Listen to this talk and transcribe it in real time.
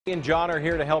And John are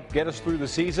here to help get us through the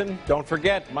season. Don't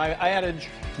forget my adage,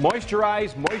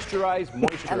 moisturize, moisturize,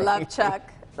 moisturize. I love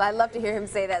Chuck. I love to hear him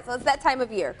say that. So it's that time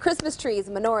of year. Christmas trees,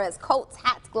 menorahs, coats,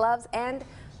 hats, gloves, and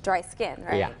dry skin,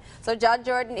 right? Yeah. So Jon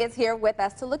Jordan is here with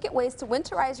us to look at ways to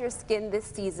winterize your skin this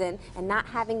season and not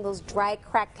having those dry,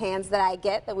 cracked hands that I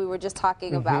get that we were just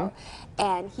talking about.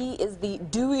 And he is the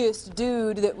dewiest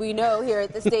dude that we know here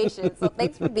at the station. So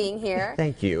thanks for being here.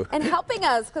 Thank you. And helping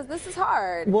us, because this is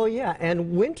hard. Well, yeah,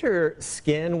 and winter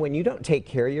skin, when you don't take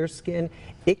care of your skin,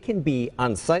 it can be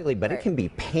unsightly, but it can be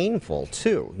painful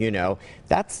too, you know.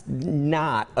 That's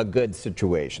not a good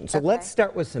situation. So let's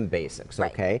start with some basics,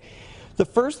 okay? The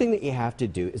first thing that you have to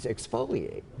do is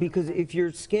exfoliate, because if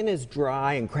your skin is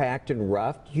dry and cracked and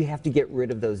rough, you have to get rid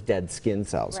of those dead skin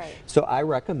cells. So I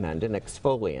recommend an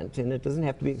exfoliant, and it doesn't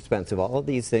have to be expensive. All of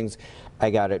these things I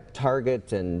got at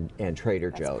Target and Trader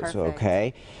Joe's,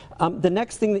 okay? The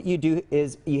next thing that you do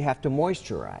is you have to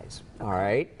moisturize, all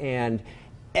right? And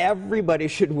everybody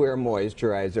should wear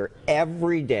moisturizer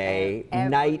every day,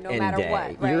 night and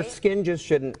day. Your skin just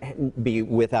shouldn't be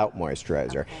without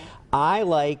moisturizer. I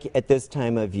like at this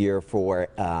time of year for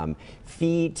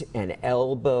feet and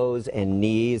elbows and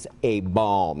knees a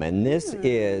balm, and this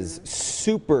is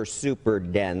super, super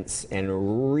dense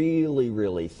and really,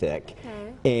 really thick,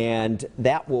 and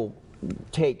that will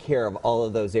take care of all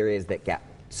of those areas that get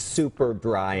super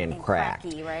dry and cracked.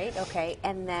 Cracky, right? Okay,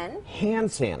 and then? Hand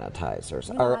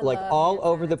sanitizers are like all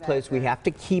over the place. We have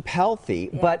to keep healthy,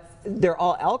 but they're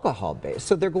all alcohol based,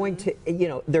 so they're going to, you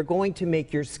know, they're going to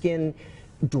make your skin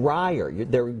drier.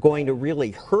 They're going to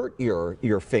really hurt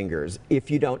your fingers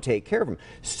if you don't take care of them.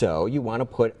 So you want to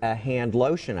put a hand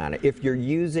lotion on it. If you're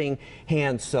using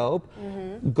hand soap,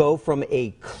 go from a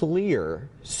clear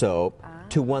soap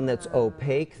to one that's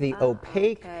opaque. The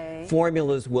opaque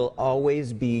formulas will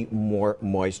always be more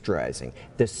moisturizing.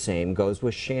 The same goes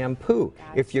with shampoo.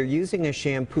 If you're using a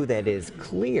shampoo that is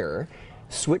clear,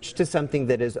 switch to something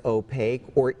that is opaque,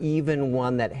 or even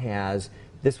one that has,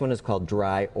 this one is called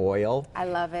dry oil. I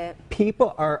love it.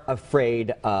 People are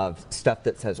afraid of stuff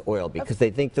that says oil because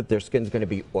they think that their skin's going to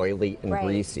be oily and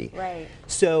greasy.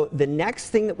 So the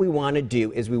next thing that we want to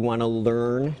do is we want to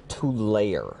learn to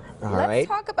layer. Let's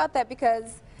talk about that,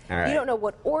 because you don't know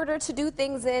what order to do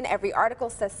things in. Every article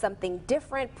says something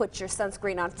different. Put your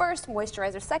sunscreen on first,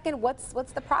 moisturizer second. What's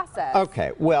the process?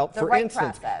 Okay, well, for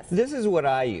instance, this is what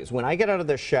I use. When I get out of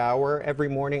the shower every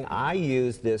morning, I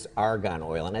use this argan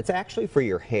oil, and it's actually for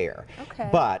your hair.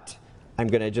 But I'm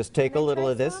going to just take a little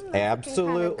of this.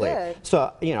 Absolutely.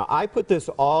 So, you know, I put this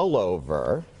all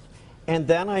over, and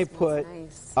then I put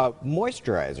a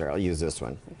moisturizer. I'll use this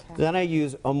one. Then I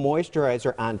use a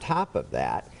moisturizer on top of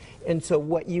that. And so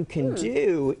what you can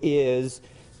do is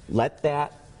let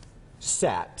that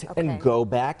set and go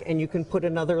back, and you can put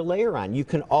another layer on. You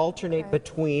can alternate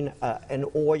between an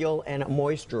oil and a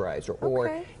moisturizer,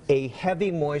 or a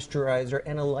heavy moisturizer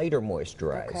and a lighter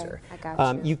moisturizer.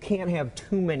 You can't have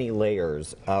too many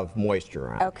layers of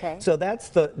moisture on. So that's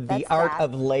the art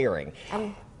of layering.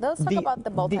 Let's talk about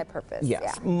the multi-purpose.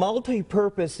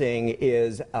 Multi-purposing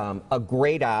is a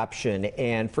great option,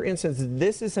 and for instance,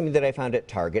 this is something that I found at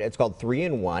Target. It's called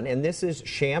 3-in-1, and this is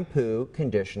shampoo,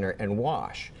 conditioner, and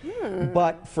wash.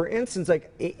 But for instance,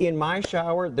 like in my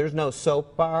shower, there's no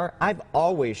soap bar. I've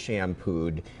always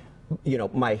shampooed, you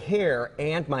know, my hair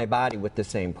and my body with the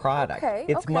same product.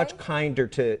 It's much kinder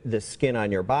to the skin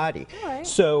on your body.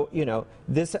 So, you know,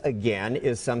 this again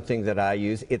is something that I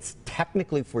use. It's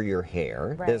technically for your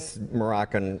hair, this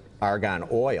Moroccan argan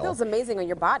oil. It feels amazing on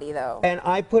your body, though. And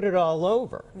I put it all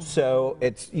over. So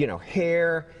it's, you know,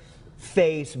 hair,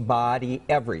 face, body,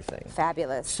 everything.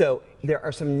 Fabulous. So there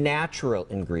are some natural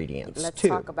ingredients Let's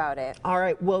talk about it. All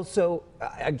right. Well, so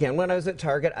again, when I was at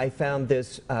Target, I found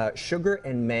this sugar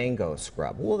and mango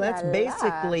scrub. Well, that's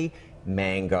basically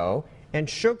mango and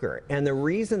sugar. And the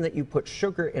reason that you put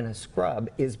sugar in a scrub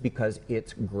is because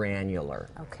it's granular.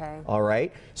 All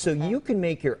right. So you can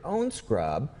make your own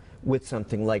scrub with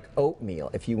something like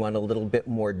oatmeal if you want a little bit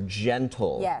more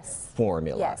gentle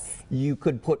formula. You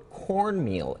could put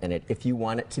cornmeal in it if you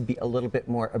want it to be a little bit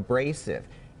more abrasive,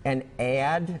 and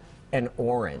add an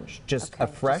orange, just a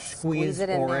fresh squeezed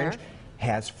orange.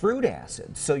 Has fruit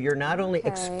acid, so you're not only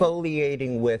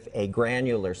exfoliating with a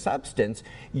granular substance,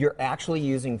 you're actually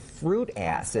using fruit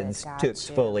acids to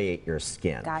exfoliate your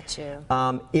skin.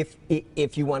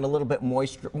 If you want a little bit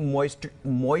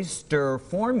moister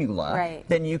formula,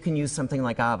 then you can use something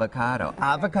like avocado.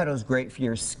 Avocado is great for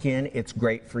your skin. It's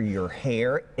great for your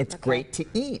hair. It's great to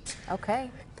eat.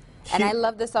 And I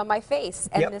love this on my face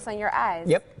and this on your eyes.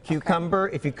 Yep. Cucumber,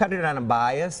 if you cut it on a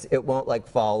bias, it won't like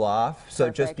fall off. So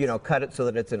just, you know, cut it so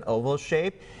that it's an oval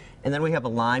shape. And then we have a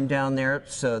lime down there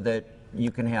so that you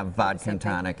can have vodka and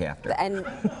tonic after. And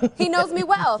he knows me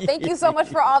well. Thank you so much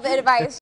for all the advice.